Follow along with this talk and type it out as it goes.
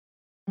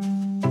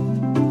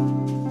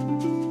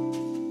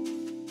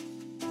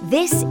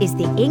This is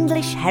the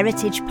English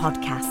Heritage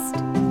Podcast.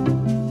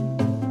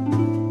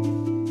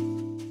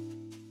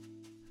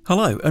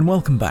 Hello and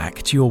welcome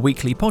back to your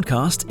weekly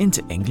podcast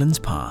into England's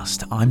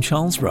past. I'm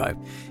Charles Rowe.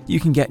 You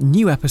can get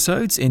new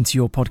episodes into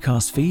your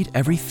podcast feed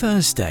every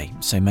Thursday,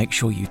 so make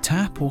sure you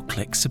tap or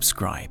click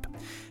subscribe.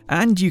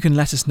 And you can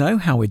let us know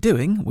how we're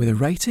doing with a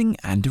rating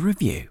and a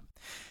review.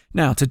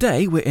 Now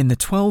today we're in the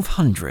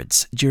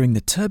 1200s during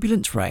the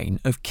turbulent reign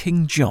of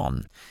King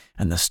John,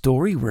 and the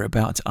story we're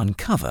about to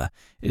uncover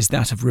is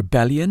that of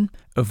rebellion,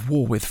 of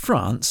war with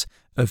France,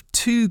 of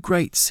two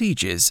great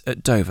sieges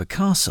at Dover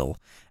Castle,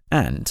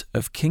 and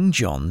of King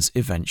John's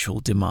eventual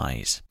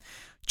demise.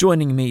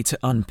 Joining me to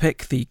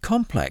unpick the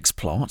complex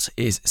plot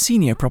is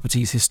senior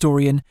properties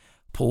historian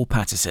Paul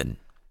Patterson.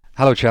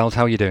 Hello Charles,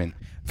 how are you doing?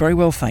 Very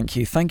well, thank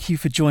you. Thank you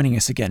for joining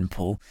us again,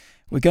 Paul.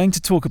 We're going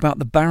to talk about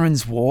the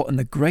Barons' War and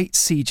the great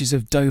sieges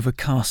of Dover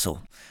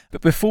Castle.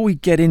 But before we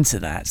get into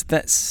that,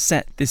 let's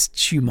set this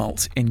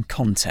tumult in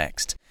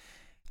context.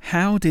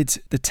 How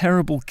did the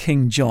terrible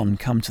King John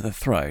come to the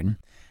throne,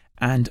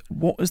 and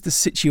what was the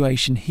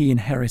situation he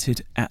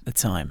inherited at the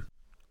time?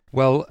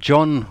 Well,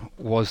 John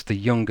was the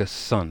youngest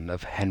son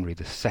of Henry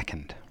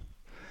II,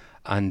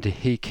 and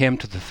he came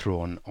to the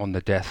throne on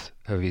the death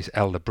of his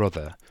elder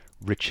brother,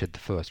 Richard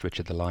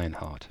the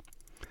Lionheart.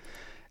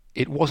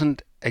 It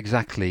wasn't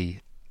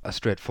exactly a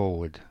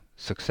straightforward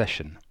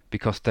succession,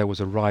 because there was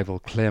a rival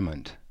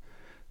claimant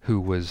who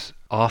was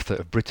Arthur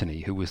of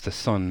Brittany, who was the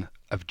son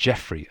of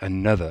Geoffrey,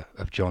 another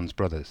of John's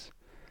brothers.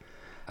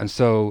 And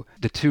so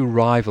the two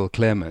rival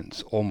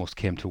claimants almost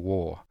came to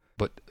war,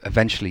 but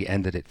eventually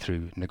ended it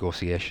through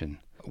negotiation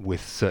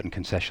with certain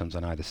concessions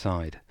on either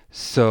side.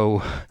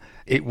 So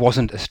it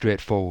wasn't a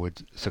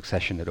straightforward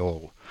succession at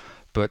all.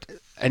 But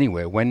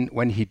anyway,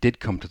 when he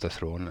did come to the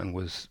throne and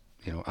was,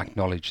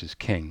 acknowledged as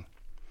king,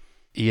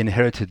 he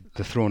inherited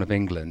the throne of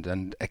England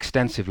and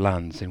extensive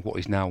lands in what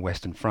is now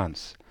Western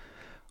France,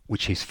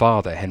 which his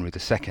father, Henry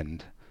II,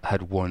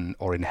 had won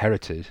or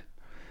inherited,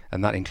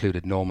 and that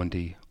included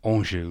Normandy,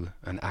 Anjou,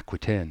 and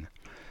Aquitaine.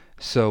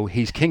 So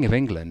he's King of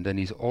England, and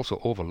he's also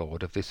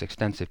overlord of this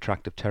extensive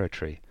tract of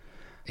territory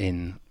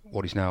in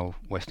what is now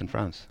Western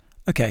France.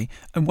 Okay,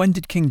 and when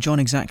did King John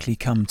exactly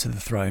come to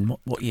the throne?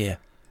 What year?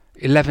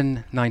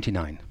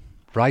 1199,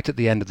 right at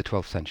the end of the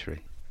 12th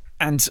century.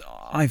 And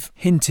I've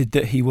hinted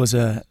that he was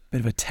a bit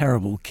of a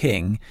terrible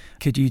king.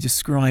 Could you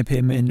describe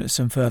him in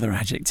some further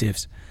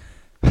adjectives?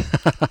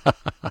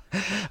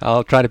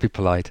 I'll try to be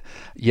polite.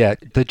 Yeah,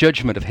 the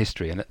judgment of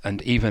history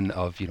and even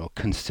of,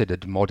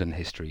 considered modern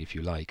history, if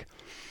you like,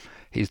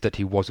 is that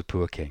he was a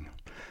poor king.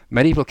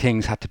 Medieval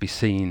kings had to be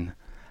seen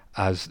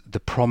as the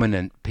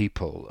prominent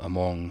people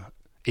among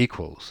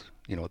equals,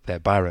 their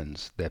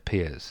barons, their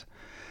peers.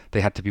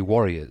 They had to be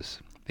warriors.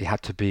 They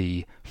had to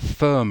be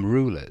firm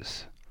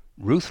rulers,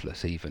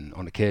 ruthless even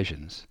on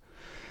occasions.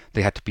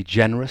 They had to be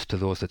generous to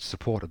those that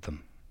supported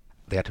them.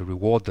 They had to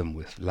reward them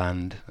with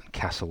land and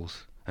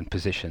castles and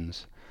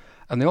positions.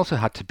 And they also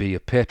had to be a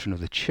patron of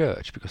the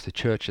church, because the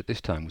church at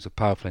this time was a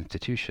powerful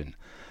institution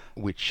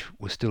which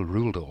was still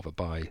ruled over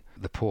by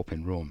the Pope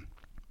in Rome.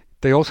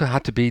 They also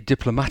had to be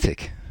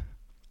diplomatic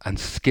and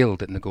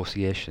skilled at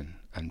negotiation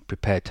and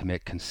prepared to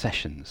make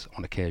concessions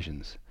on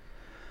occasions.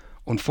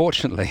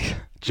 Unfortunately,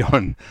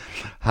 John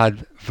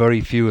had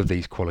very few of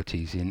these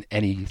qualities in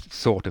any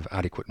sort of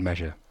adequate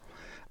measure,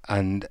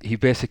 and he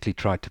basically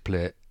tried to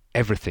play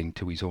everything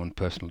to his own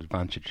personal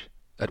advantage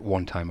at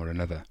one time or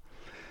another.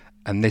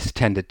 And this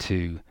tended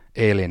to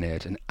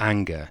alienate and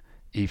anger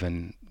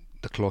even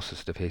the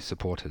closest of his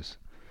supporters,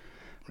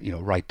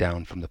 right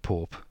down from the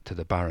Pope to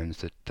the barons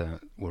that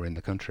were in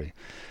the country.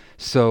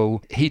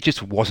 So he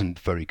just wasn't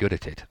very good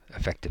at it,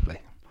 effectively.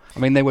 I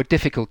mean, there were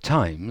difficult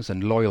times,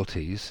 and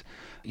loyalties,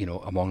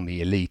 among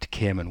the elite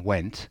came and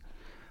went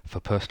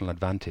for personal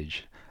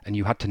advantage, and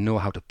you had to know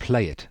how to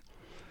play it,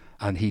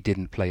 and he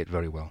didn't play it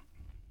very well.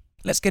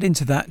 Let's get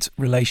into that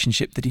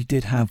relationship that he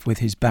did have with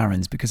his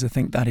barons, because I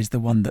think that is the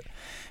one that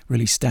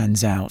really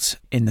stands out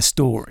in the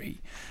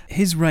story.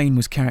 His reign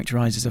was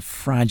characterised as a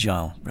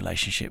fragile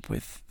relationship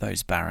with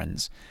those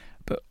barons,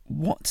 but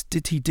what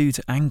did he do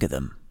to anger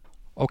them?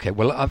 Okay,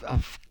 well,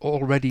 I've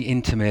already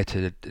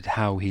intimated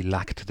how he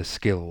lacked the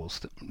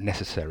skills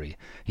necessary,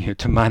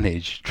 to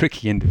manage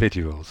tricky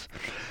individuals.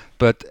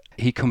 But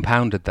he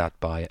compounded that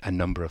by a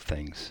number of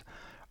things.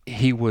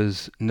 He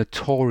was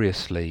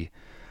notoriously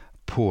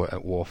poor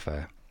at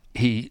warfare.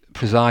 He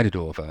presided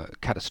over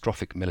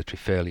catastrophic military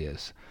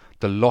failures,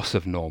 the loss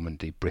of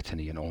Normandy,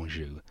 Brittany, and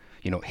Anjou.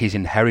 His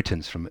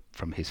inheritance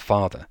from his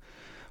father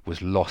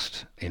was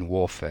lost in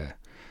warfare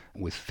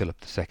with Philip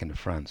II of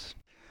France.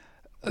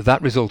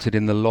 That resulted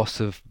in the loss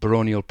of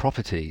baronial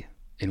property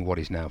in what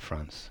is now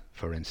France,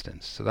 for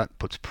instance. So that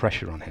puts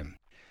pressure on him.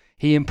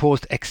 He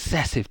imposed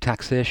excessive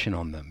taxation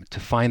on them to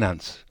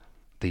finance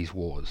these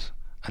wars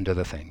and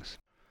other things.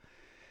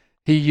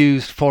 He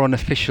used foreign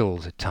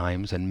officials at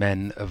times and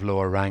men of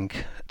lower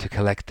rank to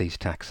collect these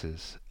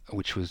taxes,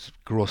 which was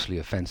grossly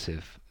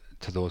offensive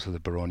to those of the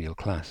baronial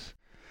class.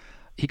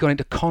 he got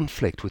into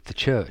conflict with the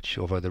church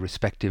over the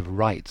respective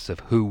rights of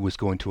who was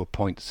going to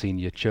appoint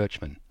senior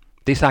churchmen.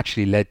 This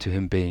actually led to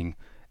him being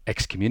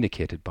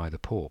excommunicated by the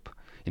Pope.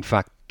 In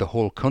fact, the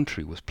whole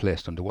country was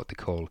placed under what they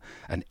call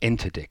an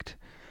interdict,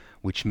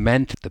 which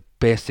meant the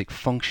basic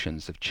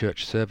functions of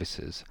church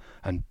services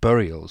and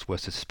burials were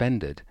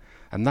suspended,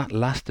 and that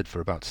lasted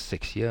for about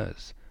 6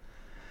 years.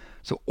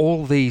 So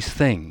all these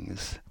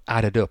things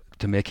added up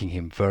to making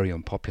him very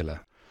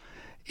unpopular.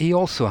 He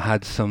also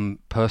had some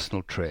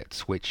personal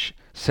traits which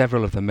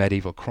several of the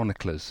medieval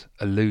chroniclers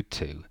allude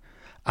to,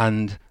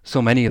 and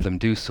so many of them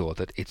do so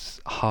that it's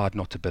hard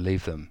not to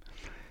believe them.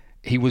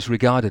 He was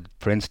regarded,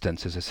 for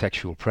instance, as a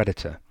sexual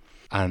predator,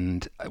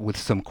 and with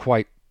some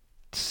quite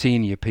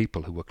senior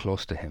people who were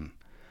close to him,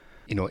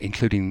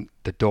 including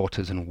the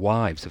daughters and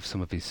wives of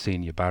some of his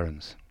senior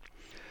barons.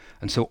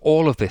 And so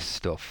all of this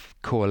stuff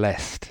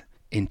coalesced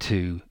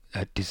into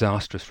a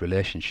disastrous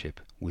relationship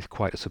with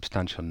quite a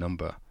substantial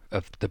number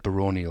of the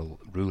baronial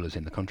rulers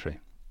in the country.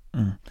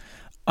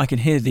 I can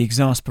hear the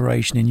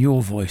exasperation in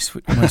your voice,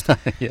 which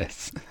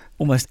yes,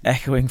 almost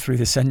echoing through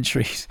the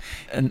centuries.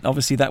 And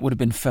obviously that would have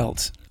been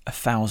felt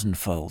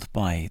 1,000-fold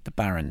by the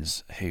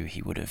barons who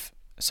he would have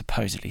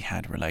supposedly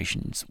had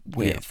relations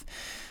with. Yeah.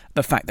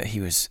 The fact that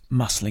he was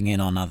muscling in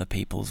on other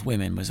people's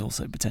women was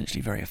also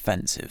potentially very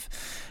offensive.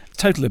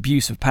 Total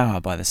abuse of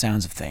power by the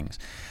sounds of things.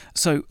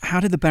 So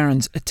how did the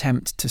barons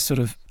attempt to sort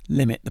of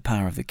limit the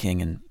power of the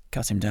king and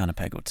cut him down a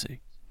peg or two?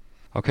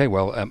 Okay,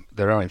 well,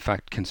 there are in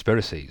fact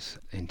conspiracies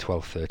in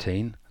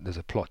 1213. There's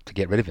a plot to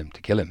get rid of him,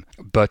 to kill him.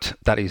 But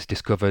that is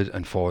discovered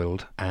and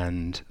foiled,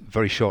 and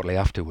very shortly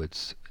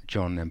afterwards,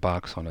 John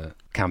embarks on a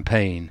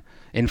campaign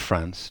in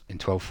France in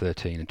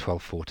 1213 and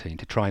 1214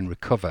 to try and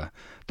recover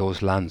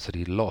those lands that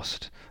he'd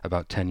lost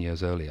about 10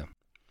 years earlier.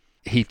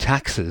 He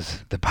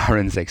taxes the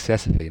barons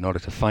excessively in order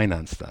to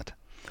finance that.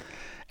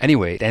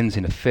 Anyway, it ends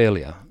in a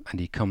failure, and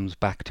he comes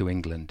back to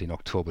England in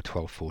October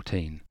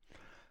 1214.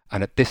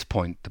 And at this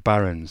point, the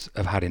barons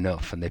have had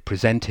enough, and they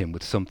present him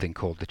with something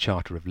called the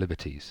Charter of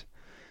Liberties,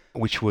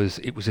 it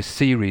was a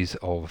series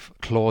of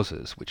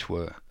clauses which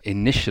were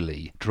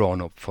initially drawn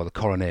up for the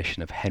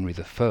coronation of Henry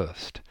I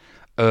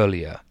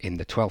earlier in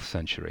the 12th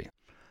century,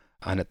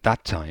 and at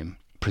that time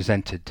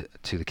presented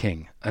to the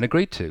king and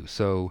agreed to.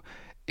 So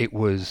it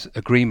was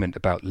agreement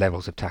about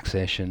levels of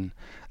taxation,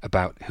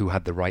 about who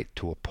had the right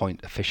to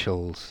appoint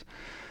officials,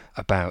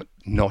 about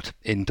not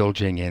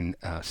indulging in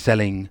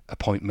selling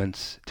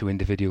appointments to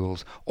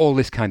individuals, all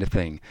this kind of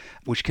thing,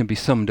 which can be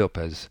summed up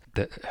as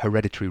the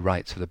hereditary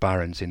rights of the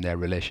barons in their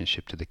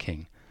relationship to the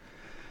king.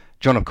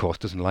 John, of course,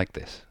 doesn't like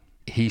this.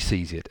 He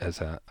sees it as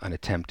an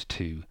attempt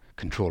to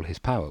control his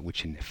power,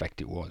 which in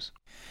effect it was.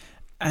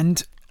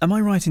 And am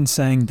I right in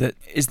saying that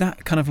is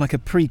that kind of like a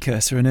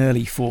precursor, an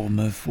early form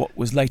of what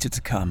was later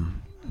to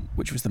come,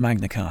 which was the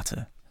Magna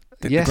Carta,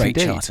 the Great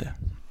Charter?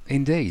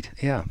 Indeed,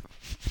 yeah.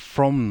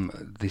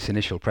 From this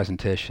initial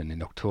presentation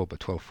in October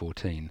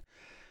 1214,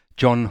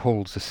 John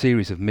holds a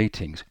series of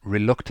meetings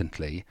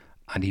reluctantly,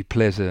 and he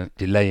plays a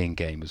delaying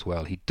game as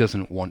well. He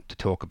doesn't want to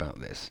talk about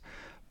this,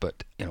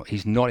 but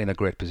he's not in a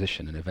great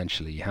position, and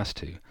eventually he has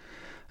to.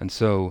 And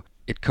so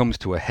it comes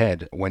to a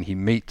head when he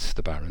meets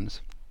the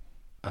barons,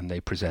 and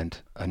they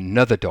present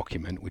another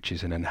document which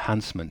is an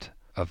enhancement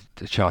of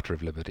the Charter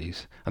of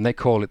Liberties, and they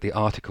call it the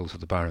Articles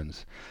of the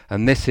Barons.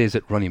 And this is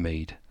at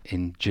Runnymede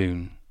in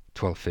June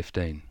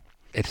 1215.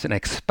 It's an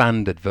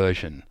expanded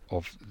version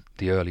of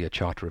the earlier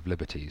Charter of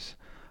Liberties,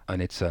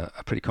 and it's a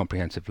pretty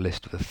comprehensive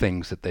list of the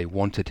things that they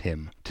wanted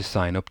him to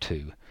sign up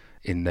to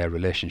in their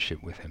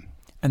relationship with him.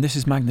 And this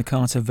is Magna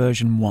Carta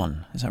version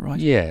 1, is that right?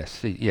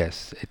 Yes.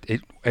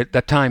 It at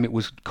that time it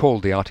was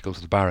called the Articles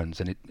of the Barons,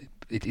 and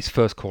it is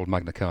first called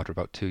Magna Carta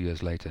about 2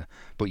 years later.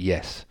 But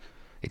yes,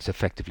 it's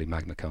effectively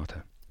Magna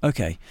Carta.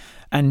 Okay.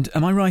 And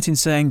am I right in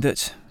saying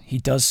that he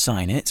does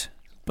sign it,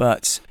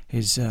 but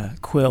his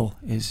quill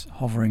is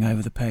hovering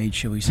over the page,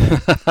 shall we say?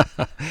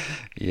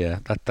 Yeah,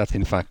 that's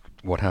in fact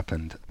what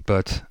happened.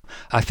 But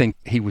I think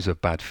he was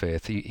of bad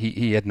faith.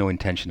 He had no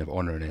intention of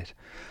honouring it.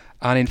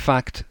 And in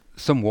fact,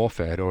 some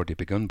warfare had already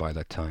begun by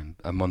that time,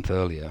 a month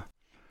earlier.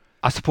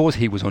 I suppose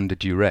he was under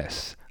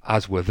duress,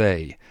 as were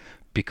they,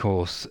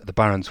 because the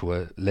barons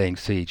were laying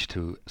siege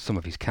to some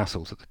of his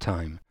castles at the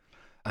time,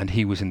 and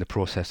he was in the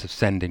process of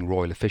sending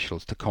royal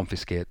officials to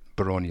confiscate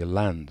baronial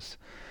lands.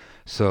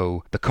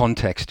 So the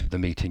context of the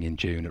meeting in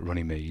June at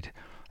Runnymede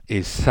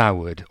is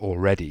soured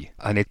already,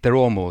 and they're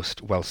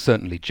almost, well,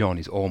 certainly John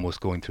is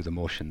almost going through the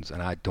motions,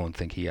 and I don't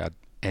think he had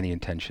any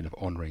intention of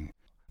honouring,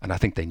 and I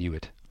think they knew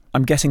it.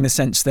 I'm getting the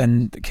sense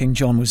then that King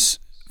John was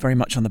very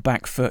much on the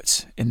back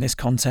foot in this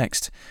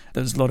context.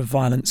 There was a lot of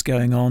violence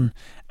going on,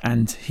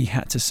 and he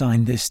had to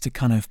sign this to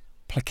kind of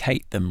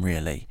placate them,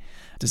 really.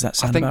 Does that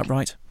sound about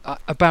right?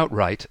 About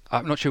right.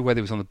 I'm not sure whether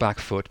he was on the back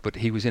foot, but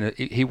he wasn't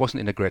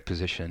in a great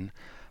position.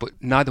 But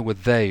neither were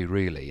they,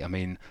 really. I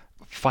mean,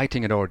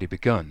 fighting had already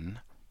begun,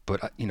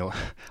 but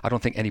I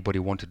don't think anybody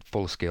wanted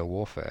full-scale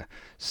warfare.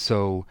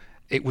 So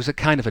it was a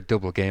kind of a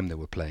double game they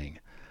were playing.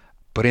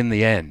 But in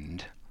the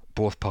end,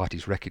 both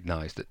parties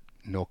recognised that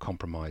no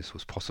compromise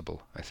was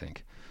possible, I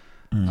think.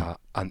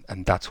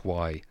 And that's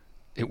why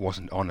it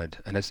wasn't honoured.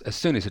 And as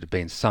soon as it had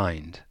been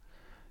signed,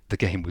 the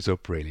game was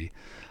up, really.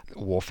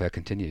 Warfare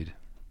continued.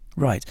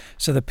 Right.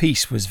 So the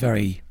peace was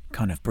very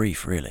kind of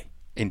brief, really.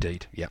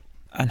 Indeed, yeah.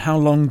 And how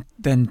long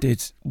then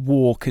did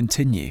war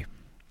continue?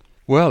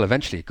 Well,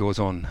 eventually it goes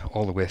on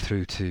all the way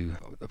through to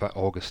about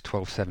August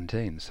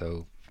 1217.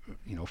 So,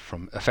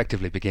 from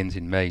effectively begins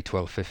in May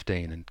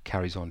 1215 and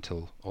carries on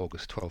till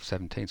August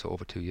 1217, so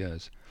over 2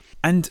 years.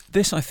 And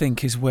this, I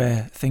think, is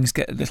where things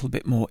get a little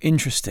bit more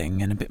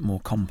interesting and a bit more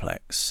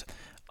complex.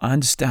 I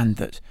understand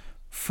that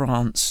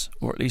France,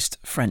 or at least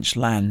French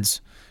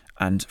lands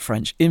and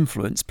French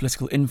influence,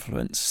 political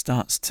influence,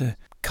 starts to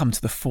come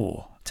to the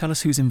fore. Tell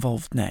us who's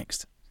involved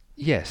next.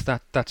 Yes,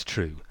 that's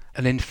true.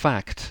 And in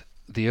fact,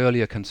 the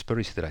earlier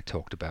conspiracy that I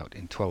talked about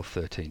in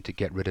 1213 to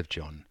get rid of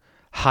John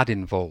had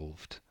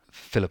involved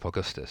Philip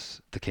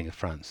Augustus, the King of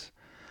France.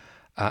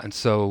 And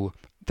so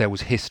there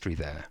was history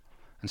there.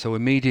 And so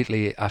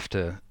immediately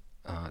after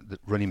the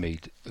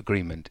Runnymede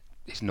Agreement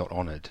is not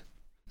honoured,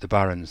 the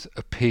barons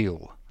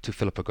appeal to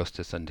Philip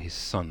Augustus and his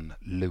son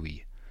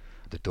Louis,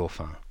 the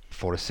Dauphin,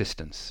 for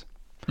assistance.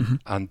 Mm-hmm.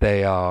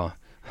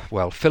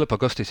 And Philip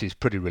Augustus is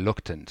pretty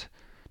reluctant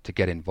to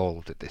get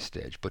involved at this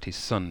stage, but his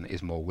son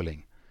is more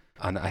willing.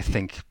 And I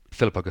think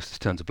Philip Augustus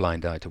turns a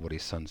blind eye to what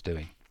his son's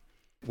doing.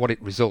 What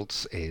it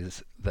results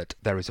is that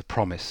there is a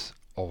promise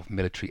of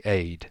military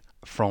aid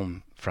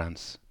from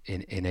France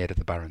in aid of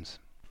the barons.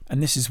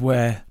 And this is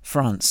where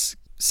France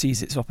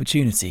sees its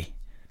opportunity.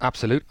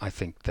 Absolutely. I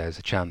think there's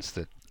a chance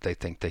that they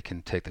think they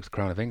can take the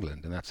crown of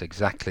England, and that's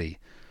exactly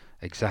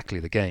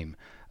the game.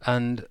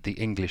 And the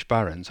English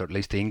barons, or at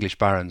least the English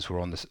barons who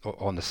were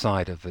on the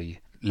side of the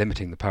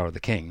limiting the power of the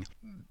king,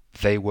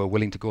 they were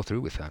willing to go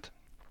through with that.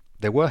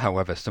 There were,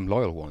 however, some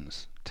loyal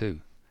ones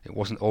too. It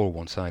wasn't all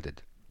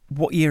one-sided.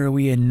 What year are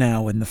we in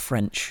now when the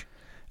French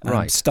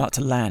start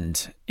to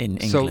land in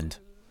England?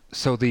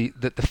 So the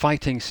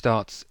fighting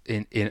starts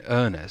in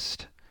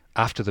earnest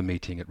after the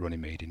meeting at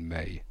Runnymede in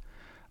May,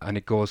 and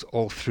it goes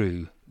all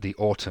through the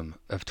autumn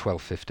of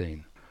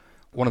 1215.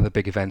 One of the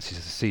big events is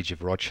the Siege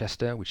of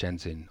Rochester, which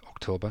ends in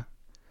October.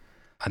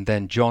 And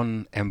then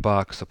John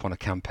embarks upon a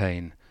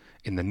campaign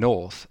in the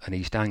north and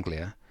East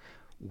Anglia,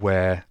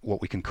 where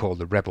what we can call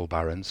the rebel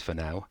barons for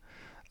now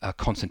are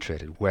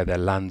concentrated, where their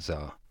lands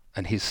are.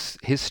 And his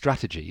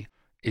strategy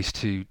is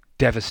to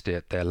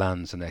devastate their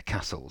lands and their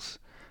castles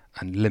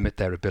and limit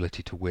their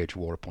ability to wage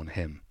war upon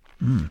him.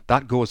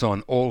 That goes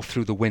on all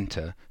through the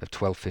winter of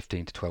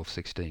 1215 to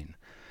 1216.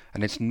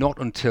 And it's not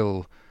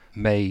until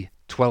May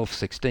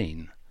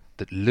 1216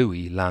 that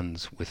Louis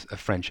lands with a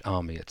French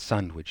army at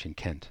Sandwich in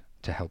Kent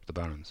to help the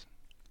barons.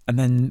 And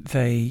then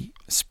they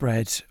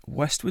spread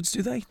westwards,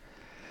 do they?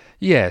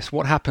 Yes,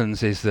 what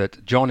happens is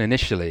that John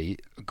initially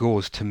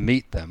goes to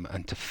meet them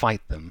and to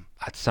fight them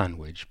at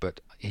Sandwich, but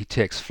he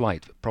takes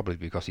flight, probably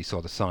because he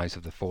saw the size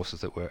of the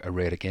forces that were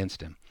arrayed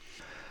against him.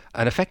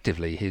 And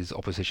effectively his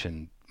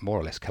opposition more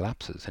or less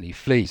collapses, and he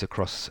flees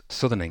across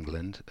southern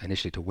England,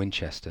 initially to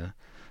Winchester,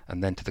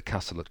 and then to the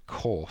castle at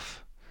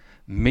Corfe.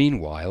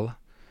 Meanwhile,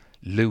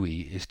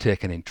 Louis is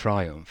taken in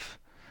triumph,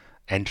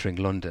 entering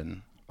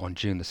London on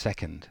June the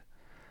 2nd.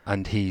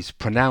 And he's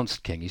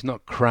pronounced king. He's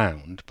not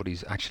crowned, but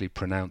he's actually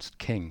pronounced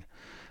king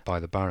by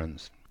the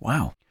barons.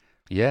 Wow.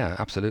 Yeah,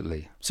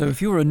 absolutely. So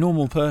if you're a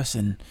normal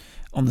person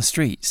on the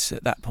streets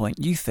at that point,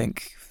 you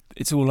think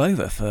it's all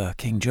over for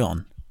King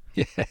John.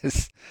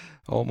 Yes,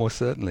 almost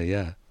certainly,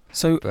 yeah.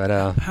 So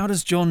how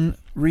does John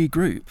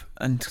regroup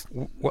and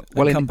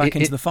come back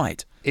into the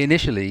fight?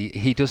 Initially,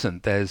 he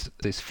doesn't. There's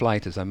this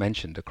flight, as I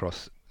mentioned,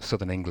 across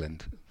southern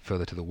England,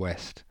 further to the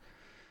west.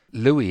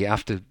 Louis,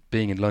 after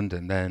being in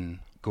London, then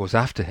goes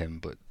after him,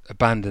 but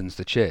abandons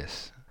the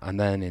chase, and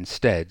then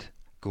instead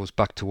goes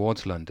back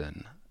towards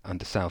London and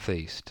the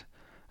southeast,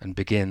 and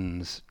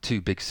begins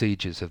two big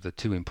sieges of the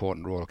two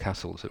important royal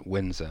castles at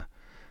Windsor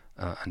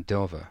and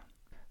Dover.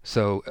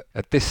 So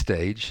at this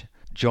stage,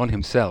 John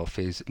himself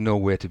is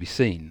nowhere to be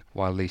seen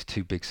while these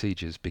two big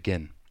sieges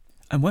begin.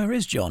 And where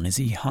is John? Is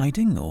he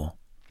hiding, or?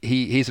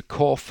 He's at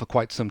Corfe for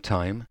quite some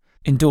time.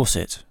 In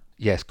Dorset?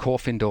 Yes,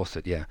 Corfe in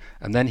Dorset, yeah.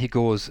 And then he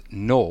goes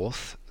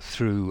north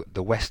through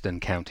the western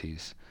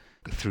counties,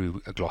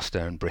 through Gloucester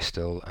and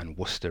Bristol and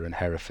Worcester and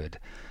Hereford,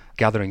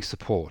 gathering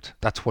support.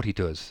 That's what he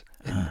does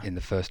in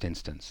the first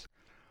instance.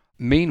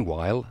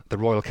 Meanwhile, the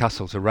royal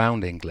castles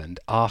around England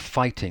are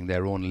fighting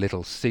their own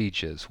little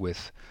sieges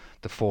with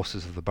the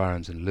forces of the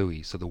barons and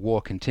Louis, so the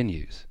war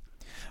continues.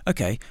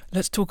 Okay,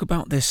 let's talk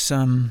about this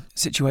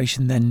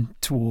situation then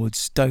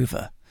towards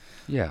Dover.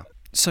 Yeah.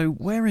 So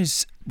where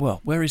is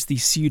the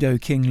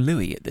pseudo-King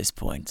Louis at this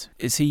point?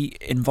 Is he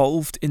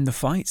involved in the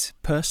fight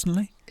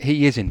personally?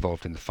 He is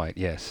involved in the fight,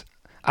 yes.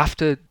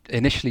 After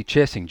initially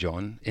chasing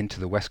John into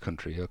the West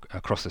Country,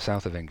 across the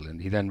south of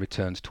England, he then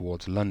returns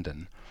towards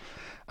London.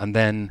 And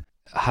then,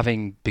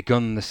 having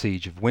begun the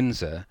siege of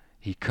Windsor,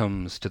 he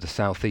comes to the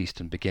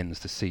southeast and begins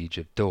the siege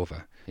of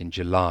Dover in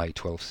July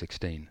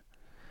 1216.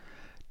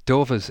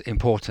 Dover's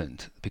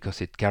important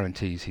because it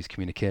guarantees his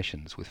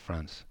communications with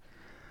France.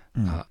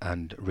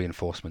 And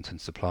reinforcements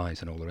and supplies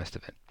and all the rest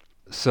of it.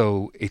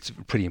 So it's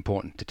pretty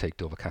important to take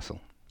Dover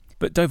Castle.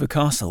 But Dover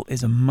Castle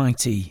is a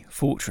mighty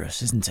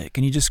fortress, isn't it?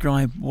 Can you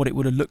describe what it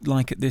would have looked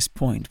like at this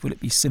point? Will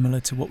it be similar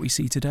to what we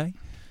see today?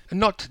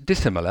 Not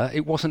dissimilar.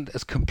 It wasn't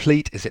as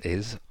complete as it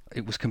is.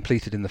 It was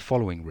completed in the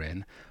following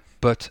reign.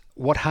 But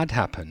what had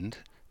happened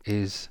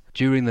is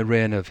during the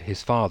reign of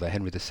his father,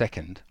 Henry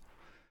II,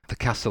 the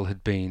castle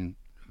had been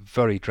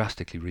very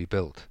drastically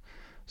rebuilt.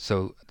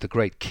 So the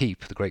great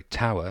keep, the great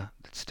tower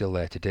that's still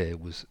there today,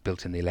 was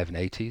built in the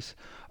 1180s,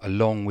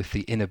 along with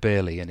the inner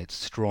bailey and its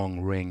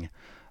strong ring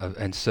of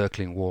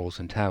encircling walls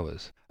and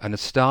towers. And a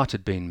start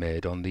had been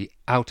made on the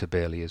outer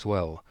bailey as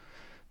well.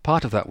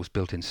 Part of that was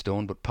built in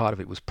stone, but part of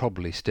it was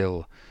probably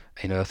still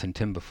in earth and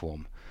timber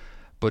form.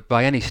 But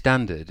by any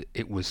standard,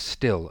 it was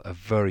still a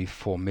very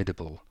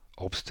formidable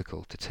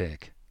obstacle to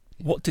take.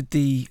 What did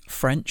the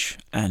French,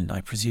 and I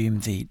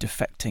presume the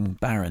defecting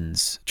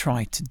barons,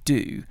 try to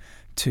do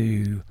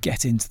to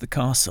get into the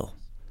castle?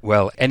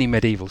 Well, any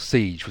medieval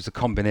siege was a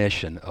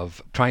combination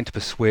of trying to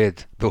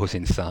persuade those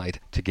inside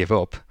to give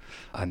up,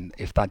 and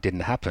if that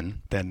didn't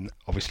happen, then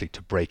obviously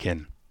to break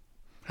in.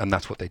 And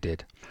that's what they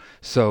did.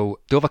 So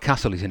Dover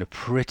Castle is in a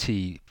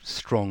pretty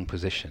strong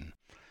position.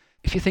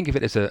 If you think of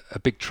it as a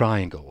big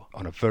triangle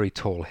on a very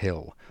tall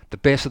hill, the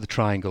base of the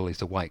triangle is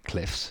the White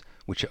Cliffs,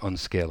 which are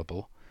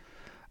unscalable,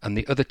 and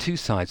the other two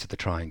sides of the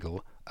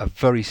triangle are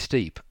very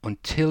steep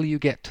until you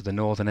get to the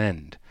northern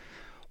end,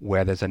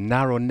 where there's a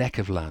narrow neck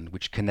of land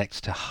which connects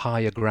to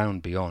higher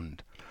ground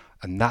beyond.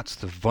 And that's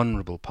the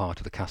vulnerable part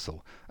of the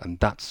castle, and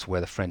that's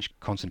where the French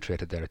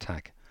concentrated their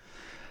attack.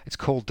 It's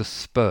called the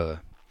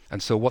Spur.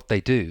 And so what they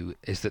do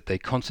is that they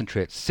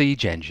concentrate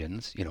siege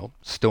engines,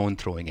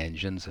 stone-throwing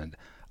engines and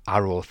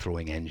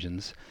arrow-throwing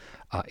engines,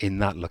 in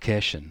that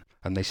location.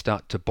 And they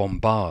start to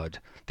bombard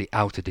the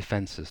outer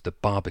defences, the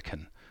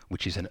Barbican,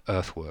 which is an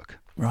earthwork.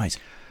 Right.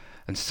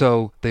 And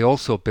so they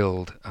also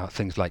build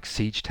things like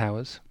siege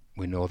towers,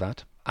 we know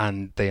that,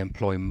 and they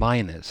employ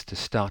miners to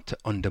start to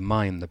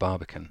undermine the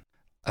Barbican.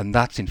 And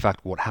that's in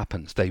fact what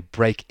happens. They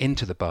break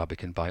into the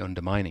Barbican by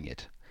undermining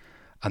it,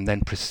 and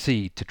then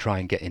proceed to try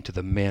and get into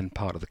the main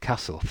part of the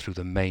castle through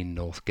the main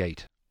north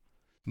gate.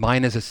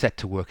 Miners are set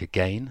to work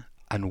again,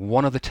 and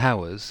one of the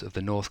towers of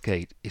the north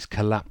gate is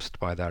collapsed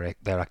by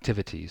their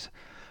activities,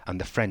 and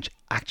the French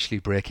actually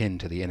break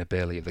into the inner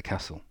bailey of the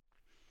castle.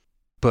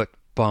 But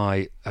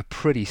by a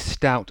pretty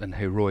stout and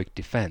heroic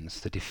defence,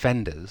 the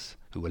defenders,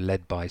 who were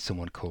led by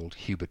someone called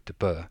Hubert de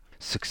Burgh,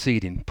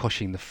 succeed in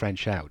pushing the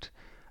French out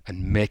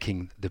and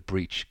making the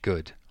breach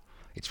good.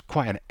 It's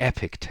quite an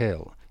epic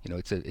tale.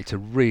 It's a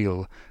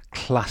real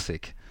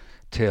classic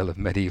tale of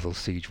medieval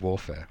siege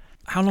warfare.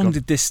 How long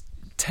did this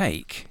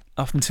take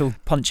up until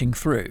punching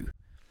through?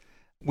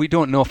 We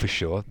don't know for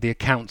sure. The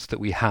accounts that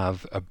we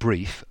have are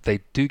brief. They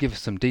do give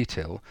us some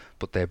detail,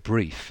 but they're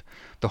brief.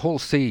 The whole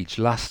siege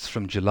lasts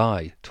from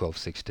July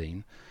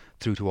 1216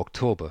 through to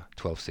October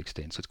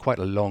 1216, so it's quite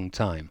a long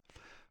time.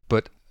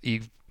 But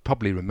you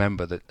probably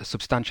remember that a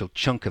substantial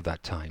chunk of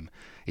that time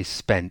is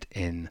spent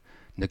in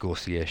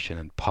negotiation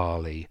and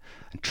parley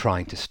and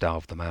trying to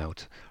starve them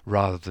out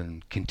rather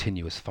than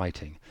continuous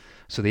fighting.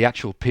 So the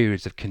actual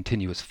periods of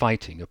continuous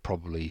fighting are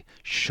probably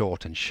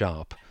short and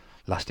sharp,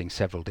 lasting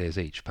several days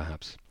each,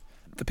 perhaps.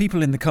 The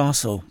people in the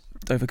castle,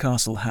 Dover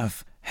Castle,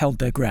 have held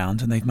their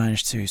ground and they've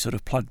managed to sort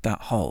of plug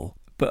that hole.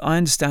 But I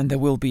understand there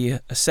will be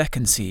a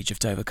second siege of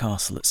Dover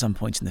Castle at some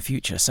point in the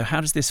future. So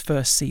how does this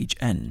first siege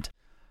end?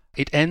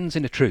 It ends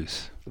in a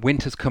truce.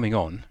 Winter's coming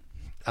on.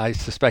 I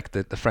suspect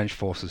that the French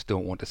forces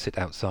don't want to sit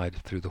outside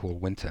through the whole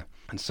winter,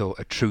 and so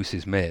a truce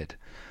is made.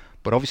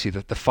 But obviously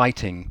the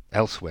fighting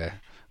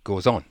elsewhere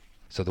goes on,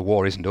 so the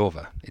war isn't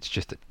over. It's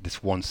just that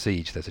this one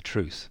siege, there's a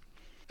truce.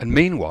 And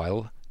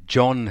meanwhile,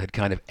 John had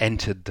kind of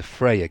entered the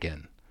fray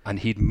again, and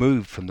he'd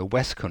moved from the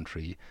West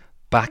Country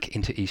back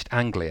into East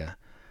Anglia,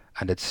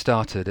 and had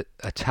started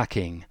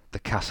attacking the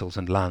castles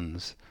and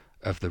lands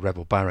of the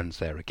rebel barons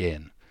there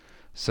again.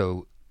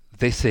 So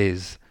this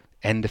is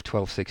end of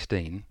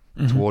 1216,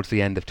 towards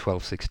the end of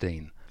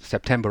 1216,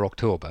 September,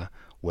 October,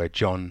 where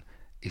John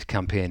is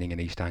campaigning in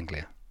East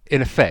Anglia.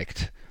 In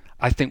effect,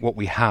 I think what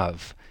we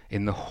have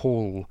in the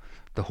whole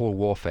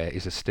warfare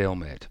is a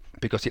stalemate,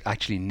 because it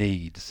actually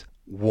needs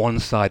one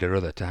side or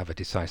other to have a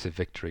decisive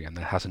victory, and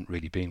there hasn't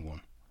really been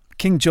one.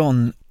 King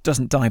John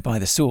doesn't die by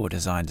the sword,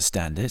 as I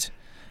understand it.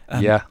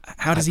 Yeah.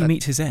 How does he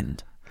meet his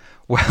end?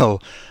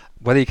 Well,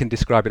 whether you can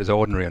describe it as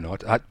ordinary or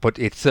not, but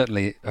it's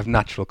certainly of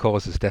natural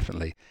causes,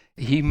 definitely.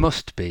 He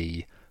must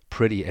be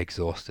pretty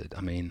exhausted.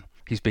 I mean,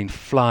 he's been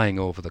flying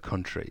over the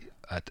country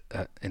at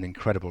an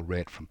incredible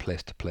rate from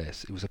place to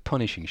place. It was a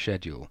punishing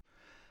schedule.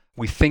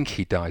 We think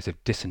he dies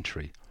of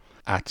dysentery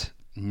at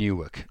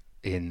Newark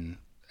in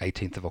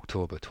 18th of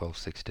October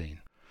 1216.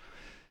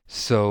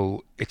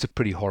 So it's a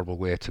pretty horrible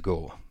way to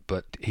go,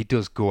 but he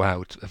does go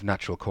out of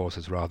natural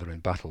causes rather in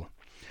battle.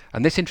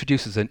 And this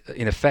introduces,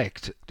 in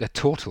effect, a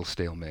total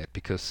stalemate,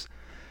 because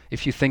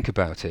if you think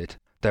about it,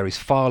 there is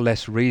far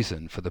less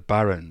reason for the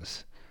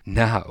barons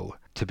now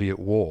to be at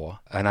war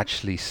and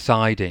actually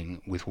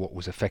siding with what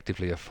was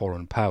effectively a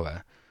foreign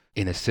power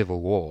in a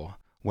civil war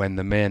when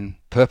the main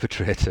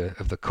perpetrator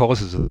of the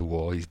causes of the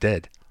war is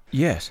dead.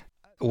 Yes.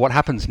 What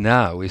happens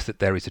now is that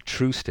there is a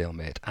true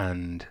stalemate,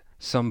 and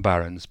some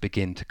barons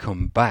begin to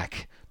come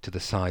back to the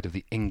side of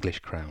the English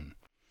crown.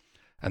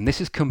 And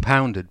this is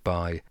compounded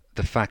by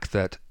the fact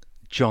that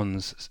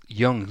John's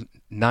young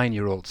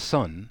 9-year-old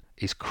son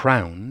is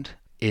crowned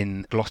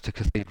in Gloucester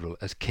Cathedral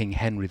as King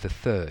Henry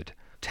III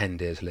 10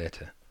 days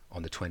later,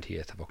 on the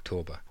 28th of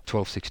October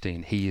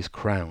 1216. He is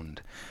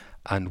crowned,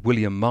 and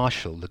William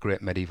Marshal, the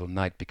great medieval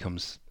knight,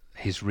 becomes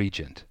his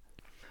regent,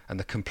 and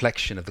the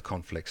complexion of the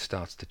conflict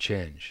starts to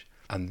change,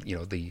 and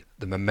the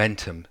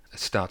momentum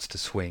starts to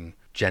swing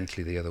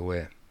gently the other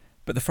way.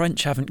 But the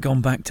French haven't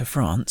gone back to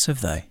France,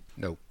 have they?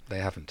 No, they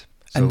haven't.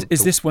 And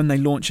is this when they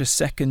launch a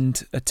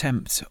second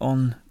attempt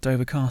on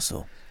Dover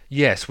Castle?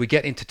 Yes, we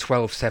get into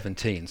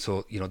 1217,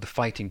 so the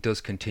fighting does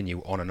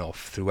continue on and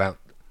off throughout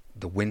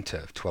the winter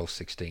of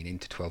 1216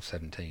 into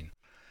 1217.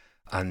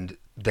 And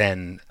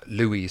then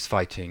Louis is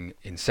fighting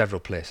in several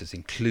places,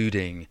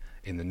 including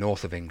in the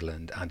north of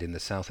England and in the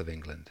south of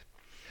England.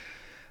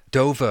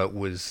 Dover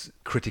was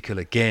critical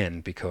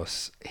again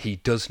because he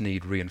does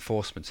need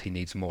reinforcements. He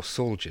needs more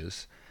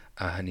soldiers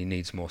and he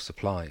needs more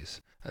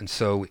supplies. And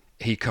so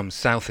he comes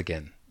south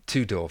again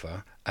to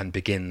Dover and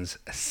begins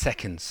a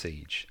second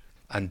siege.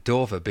 And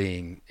Dover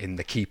being in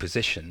the key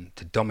position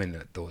to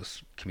dominate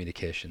those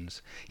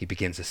communications, he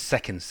begins a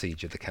second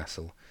siege of the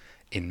castle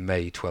in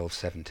May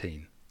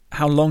 1217.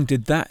 How long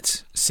did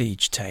that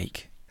siege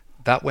take?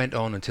 That went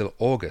on until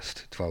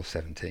August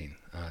 1217,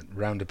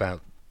 round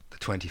about the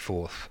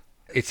 24th.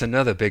 It's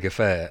another big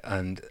affair,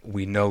 and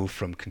we know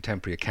from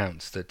contemporary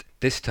accounts that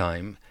this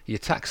time he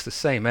attacks the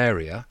same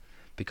area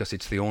because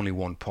it's the only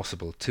one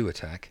possible to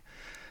attack,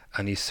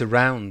 and he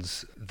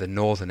surrounds the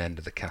northern end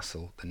of the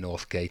castle, the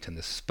North Gate and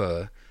the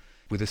Spur,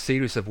 with a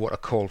series of what are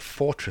called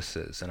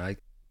fortresses, and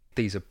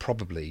these are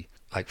probably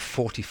like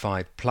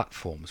fortified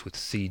platforms with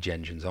siege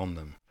engines on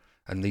them.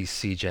 And these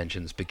siege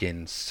engines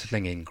begin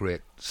slinging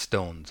great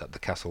stones at the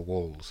castle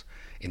walls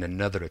in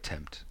another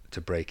attempt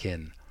to break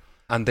in.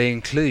 And they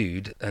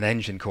include an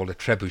engine called a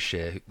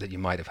trebuchet that you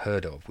might have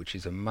heard of, which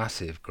is a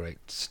massive,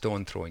 great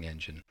stone-throwing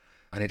engine.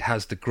 And it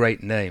has the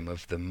great name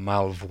of the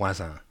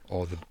malvoisin,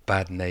 or the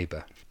bad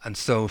neighbour. And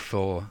so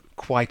for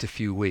quite a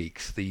few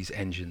weeks, these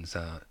engines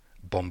are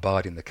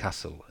bombarding the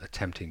castle,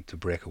 attempting to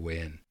break a way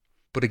in.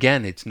 But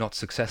again, it's not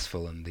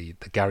successful, and the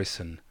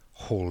garrison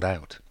hold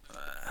out.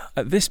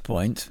 At this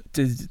point,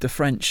 did the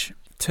French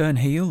turn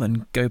heel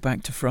and go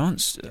back to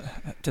France?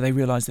 Do they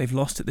realise they've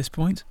lost at this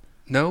point?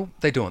 No,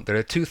 they don't. There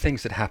are two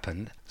things that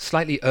happened.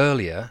 Slightly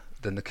earlier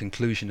than the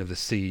conclusion of the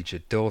siege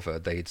at Dover,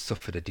 they had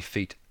suffered a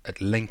defeat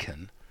at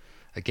Lincoln,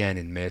 again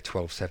in May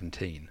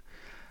 1217,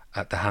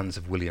 at the hands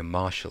of William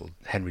Marshal,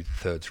 Henry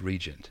III's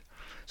regent.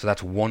 So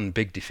that's one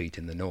big defeat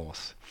in the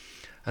north.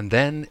 And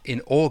then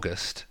in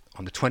August,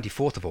 on the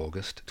 24th of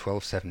August,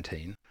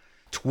 1217,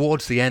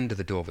 towards the end of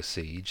the Dover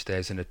siege,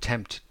 there's an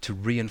attempt to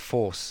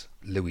reinforce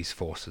Louis's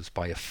forces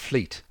by a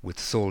fleet with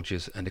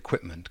soldiers and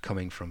equipment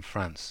coming from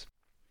France.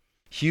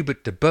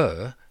 Hubert de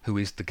Burgh, who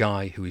is the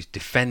guy who is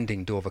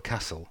defending Dover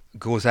Castle,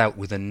 goes out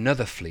with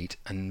another fleet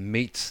and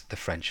meets the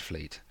French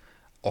fleet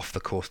off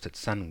the coast at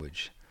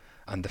Sandwich,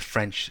 and the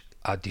French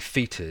are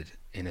defeated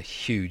in a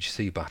huge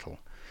sea battle,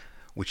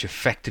 which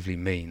effectively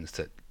means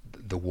that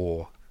the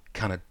war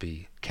cannot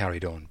be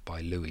carried on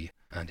by Louis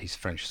and his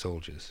French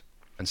soldiers.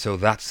 And so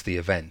that's the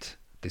event,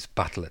 this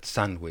battle at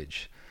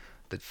Sandwich,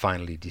 that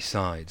finally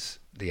decides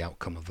the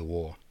outcome of the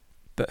war.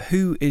 But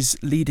who is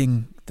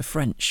leading the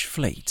French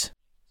fleet?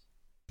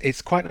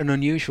 It's quite an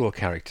unusual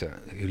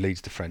character who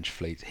leads the French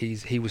fleet.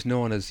 He was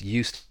known as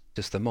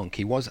Eustace the Monk.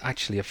 He was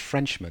actually a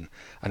Frenchman,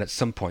 and at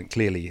some point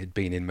clearly had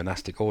been in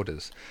monastic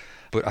orders.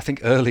 But I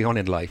think early on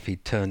in life he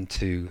turned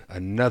to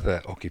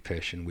another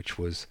occupation, which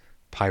was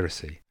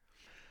piracy.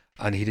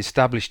 And he'd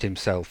established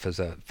himself as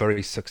a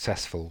very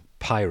successful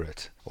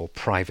pirate or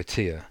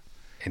privateer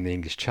in the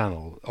English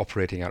Channel,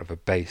 operating out of a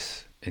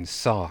base in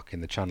Sark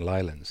in the Channel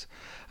Islands.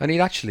 And he'd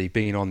actually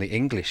been on the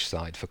English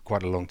side for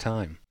quite a long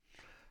time.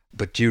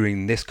 But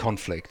during this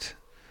conflict,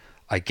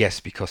 I guess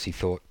because he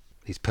thought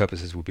his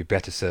purposes would be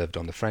better served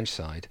on the French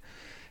side,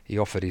 he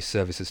offered his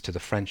services to the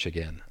French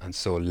again, and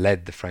so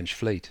led the French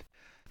fleet.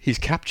 He's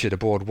captured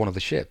aboard one of the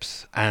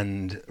ships,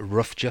 and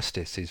rough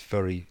justice is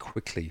very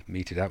quickly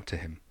meted out to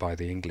him by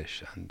the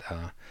English, and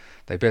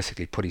they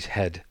basically put his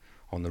head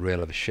on the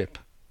rail of a ship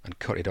and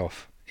cut it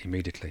off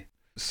immediately.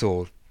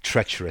 So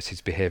treacherous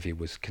his behaviour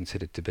was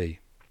considered to be.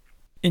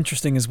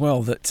 Interesting as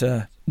well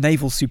that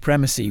naval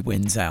supremacy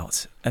wins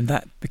out, and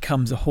that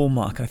becomes a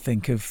hallmark, I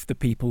think, of the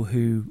people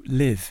who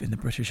live in the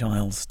British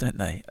Isles, don't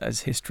they,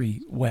 as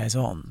history wears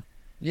on?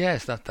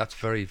 Yes, that's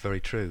very, very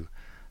true.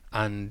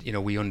 And,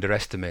 we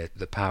underestimate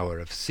the power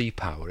of sea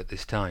power at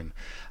this time.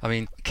 I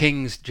mean,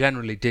 kings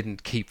generally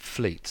didn't keep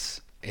fleets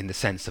in the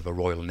sense of a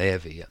royal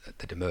navy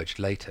that emerged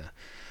later.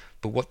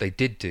 But what they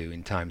did do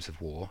in times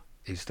of war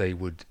is they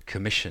would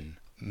commission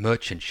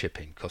merchant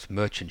shipping, because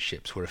merchant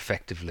ships were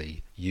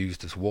effectively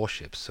used as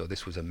warships, so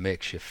this was a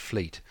makeshift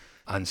fleet.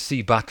 And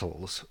sea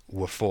battles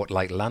were fought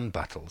like land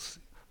battles.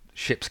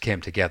 ships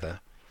came together,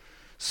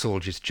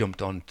 soldiers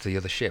jumped onto the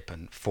other ship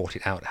and fought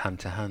it out hand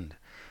to hand.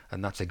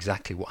 And that's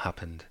exactly what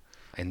happened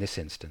in this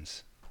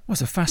instance. It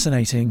was a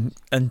fascinating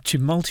and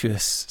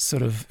tumultuous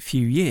sort of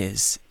few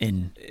years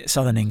in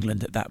southern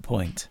England at that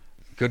point.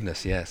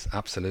 Goodness, yes,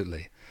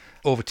 absolutely.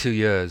 Over 2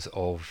 years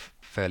of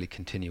fairly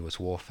continuous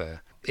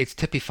warfare. It's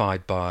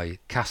typified by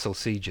castle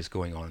sieges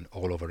going on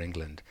all over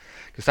England,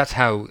 because that's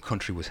how the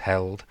country was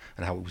held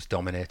and how it was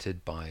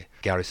dominated by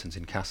garrisons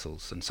in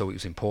castles. And so it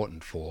was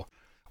important for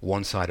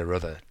one side or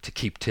other to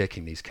keep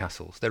taking these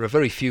castles. There are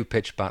very few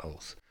pitched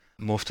battles.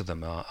 Most of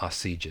them are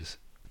sieges.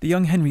 The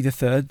young Henry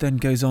III then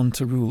goes on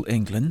to rule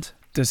England.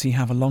 Does he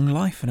have a long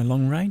life and a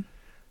long reign?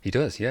 He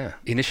does, yeah.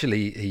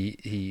 Initially,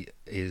 he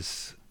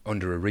is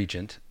under a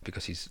regent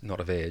because he's not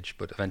of age,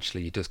 but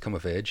eventually he does come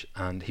of age,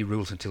 and he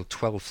rules until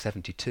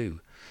 1272.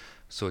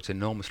 So it's an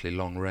enormously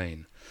long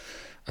reign.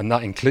 And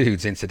that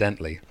includes,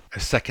 incidentally, a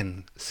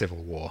second civil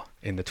war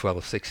in the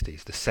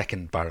 1260s, the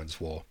Second Barons'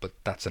 War, but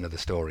that's another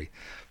story.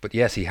 But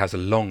yes, he has a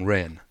long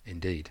reign,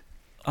 indeed.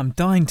 I'm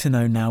dying to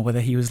know now whether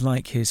he was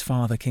like his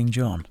father, King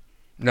John.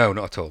 No,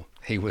 not at all.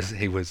 He was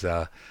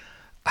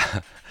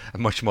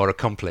much more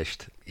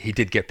accomplished. He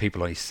did get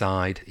people on his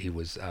side. He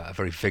was a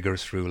very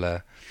vigorous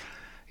ruler.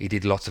 He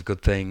did lots of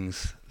good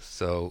things.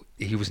 So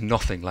he was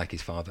nothing like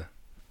his father.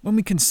 When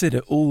we consider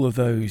all of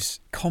those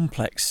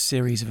complex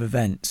series of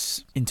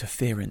events,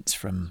 interference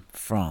from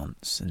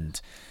France and,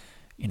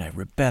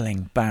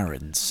 rebelling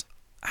barons,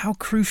 how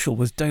crucial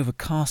was Dover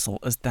Castle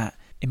as that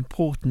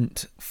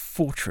important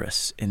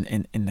fortress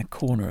in the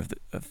corner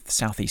of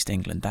southeast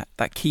England,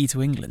 that key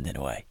to England in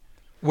a way?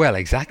 Well,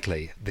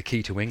 exactly. The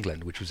key to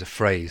England, which was a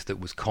phrase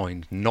that was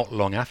coined not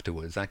long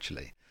afterwards,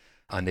 actually.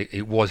 And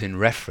it was in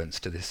reference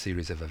to this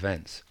series of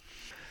events.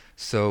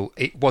 So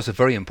it was a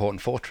very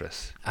important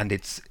fortress, and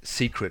its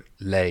secret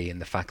lay in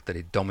the fact that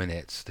it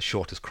dominates the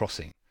shortest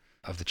crossing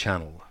of the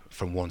Channel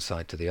from one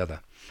side to the other.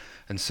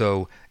 And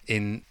so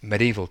in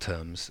medieval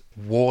terms,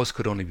 wars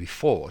could only be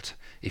fought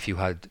if you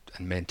had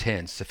and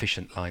maintained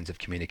sufficient lines of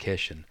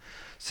communication,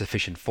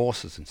 sufficient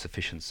forces and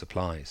sufficient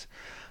supplies.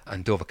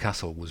 And Dover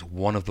Castle was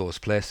one of those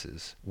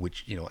places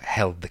which,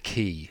 held the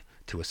key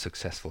to a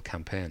successful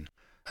campaign.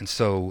 And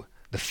so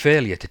the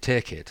failure to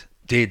take it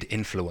did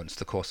influence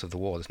the course of the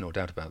war, there's no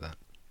doubt about that.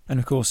 And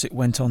of course it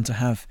went on to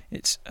have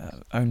its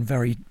own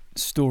very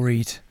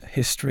storied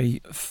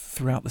history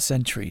throughout the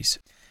centuries.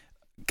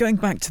 Going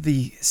back to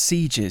the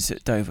sieges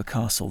at Dover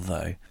Castle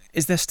though,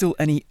 is there still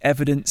any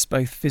evidence,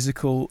 both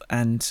physical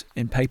and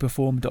in paper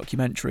form,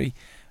 documentary,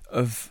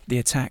 of the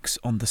attacks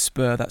on the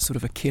spur, that sort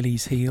of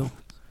Achilles heel?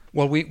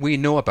 Well, we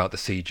know about the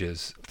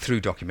sieges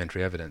through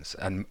documentary evidence,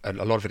 and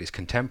a lot of it is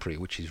contemporary,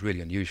 which is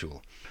really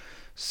unusual.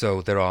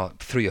 So there are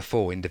 3 or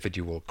 4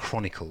 individual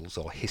chronicles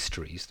or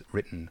histories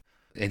written,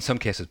 in some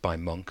cases by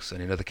monks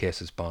and in other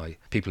cases by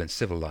people in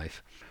civil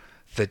life,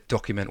 that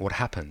document what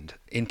happened.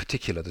 In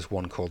particular, there's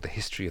one called The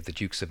History of the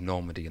Dukes of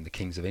Normandy and the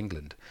Kings of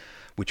England,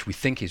 which we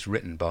think is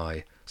written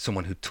by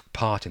someone who took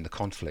part in the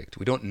conflict.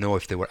 We don't know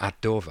if they were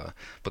at Dover,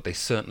 but they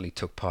certainly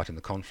took part in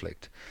the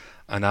conflict.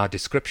 And our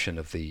description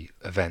of the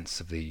events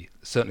of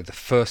certainly the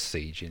first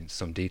siege in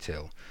some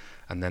detail,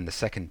 and then the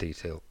second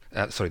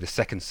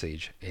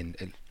siege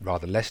in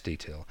rather less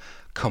detail,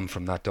 come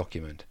from that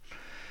document.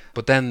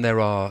 But then there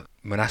are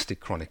monastic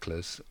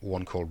chroniclers,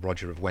 one called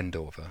Roger of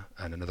Wendover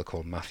and another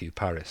called Matthew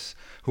Paris,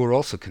 who are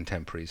also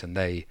contemporaries, and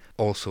they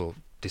also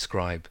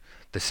describe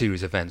the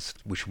series of events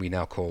which we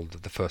now call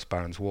the First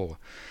Barons' War.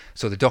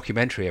 So the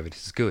documentary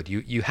evidence is good.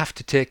 You have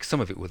to take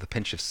some of it with a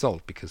pinch of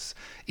salt because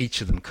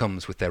each of them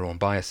comes with their own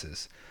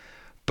biases.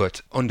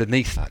 But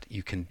underneath that,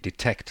 you can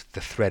detect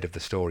the thread of the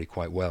story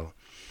quite well.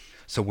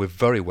 So we're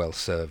very well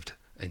served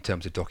in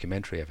terms of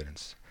documentary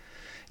evidence.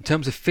 In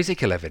terms of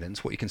physical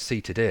evidence, what you can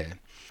see today,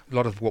 a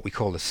lot of what we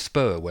call the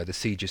spur where the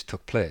sieges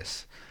took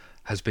place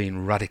has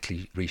been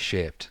radically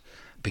reshaped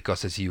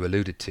because, as you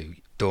alluded to,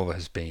 Dover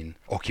has been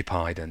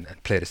occupied and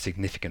played a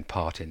significant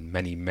part in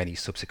many, many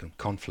subsequent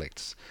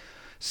conflicts.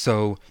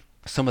 So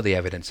some of the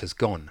evidence has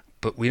gone.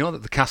 But we know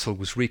that the castle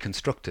was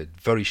reconstructed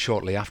very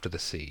shortly after the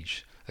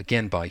siege,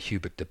 again by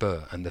Hubert de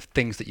Burgh, and the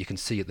things that you can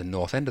see at the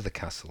north end of the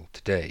castle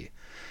today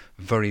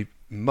very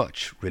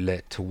much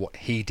relate to what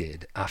he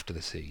did after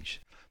the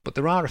siege. But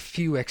there are a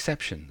few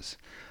exceptions,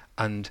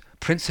 and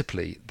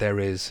principally there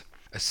is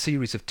a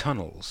series of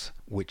tunnels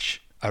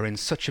which are in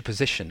such a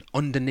position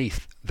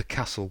underneath the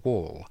castle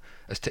wall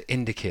as to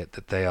indicate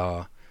that they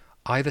are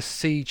either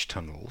siege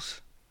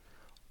tunnels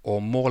or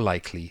more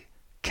likely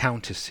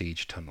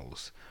counter-siege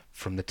tunnels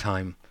from the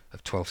time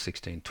of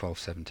 1216,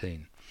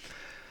 1217.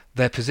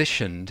 They're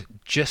positioned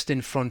just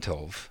in front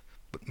of,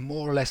 but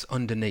more or less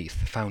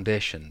underneath, the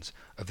foundations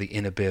of the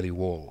inner Bailey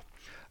wall.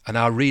 And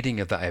our reading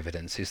of that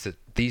evidence is that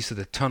these are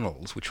the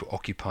tunnels which were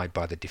occupied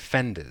by the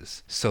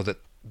defenders, so that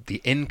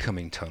the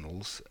incoming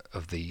tunnels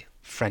of the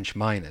French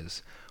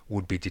miners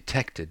would be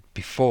detected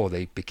before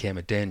they became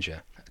a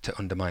danger to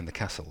undermine the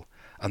castle.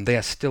 And they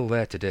are still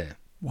there today.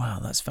 Wow,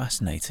 that's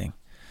fascinating.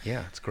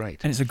 Yeah, it's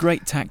great. And it's a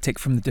great tactic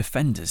from the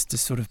defenders to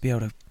sort of be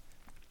able to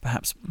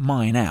perhaps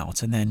mine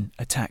out and then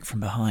attack from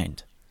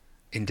behind.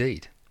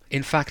 Indeed.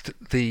 In fact,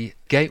 the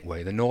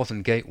gateway, the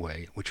northern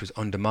gateway, which was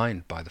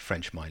undermined by the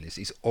French miners,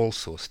 is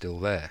also still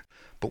there.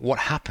 But what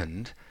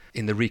happened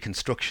in the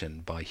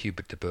reconstruction by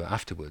Hubert de Burgh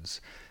afterwards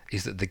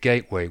is that the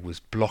gateway was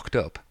blocked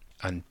up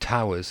and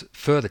towers,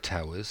 further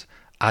towers,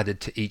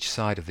 added to each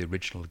side of the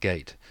original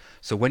gate.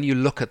 So when you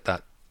look at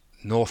that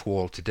north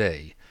wall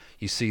today,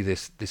 you see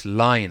this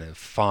line of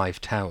 5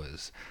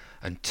 towers,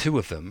 and 2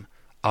 of them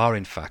are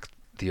in fact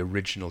the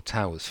original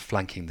towers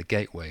flanking the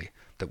gateway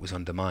that was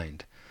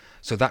undermined.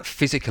 So that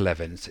physical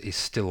evidence is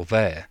still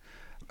there,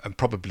 and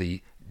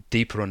probably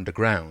deeper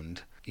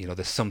underground,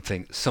 there's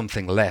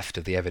something left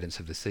of the evidence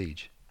of the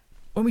siege.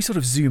 When we sort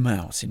of zoom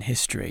out in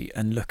history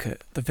and look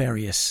at the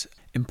various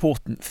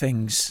important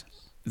things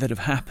that have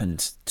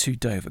happened to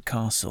Dover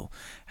Castle,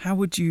 how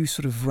would you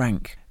sort of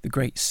rank the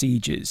great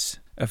sieges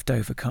of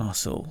Dover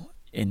Castle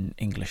in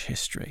English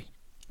history?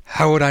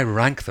 How would I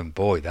rank them?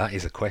 Boy, that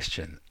is a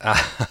question.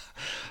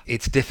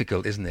 It's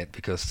difficult, isn't it?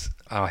 Because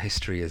our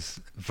history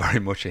is very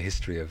much a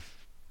history of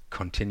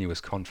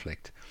continuous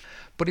conflict.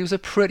 But it was a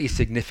pretty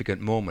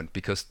significant moment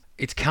because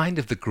it's kind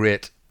of the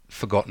great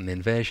forgotten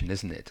invasion,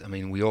 isn't it? I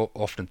mean, we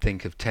often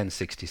think of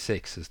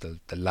 1066 as the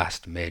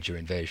last major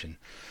invasion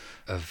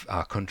of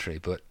our country,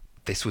 but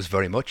this was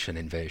very much an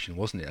invasion,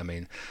 wasn't it? I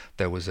mean,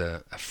 there was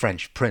a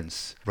French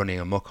prince running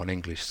amok on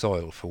English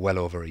soil for well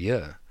over a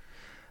year.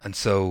 And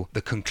so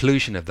the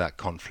conclusion of that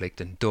conflict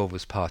and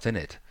Dover's part in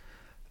it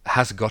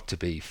has got to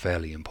be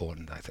fairly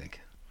important, I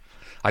think.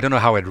 I don't know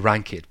how I'd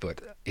rank it, but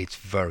it's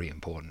very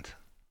important.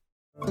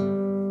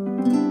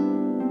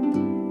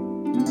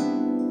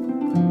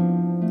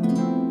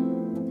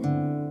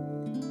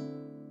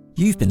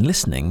 You've been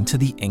listening to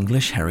the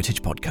English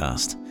Heritage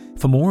Podcast.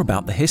 For more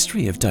about the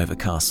history of Dover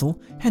Castle,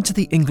 head to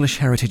the English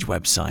Heritage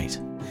website.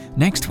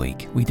 Next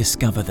week, we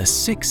discover the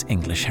 6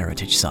 English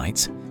heritage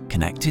sites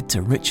connected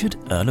to Richard,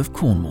 Earl of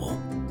Cornwall.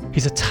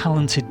 He's a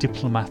talented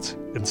diplomat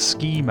and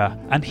schemer,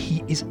 and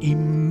he is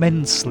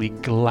immensely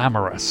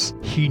glamorous.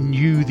 He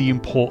knew the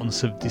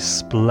importance of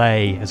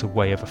display as a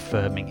way of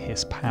affirming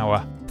his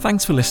power.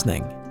 Thanks for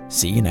listening.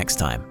 See you next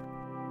time.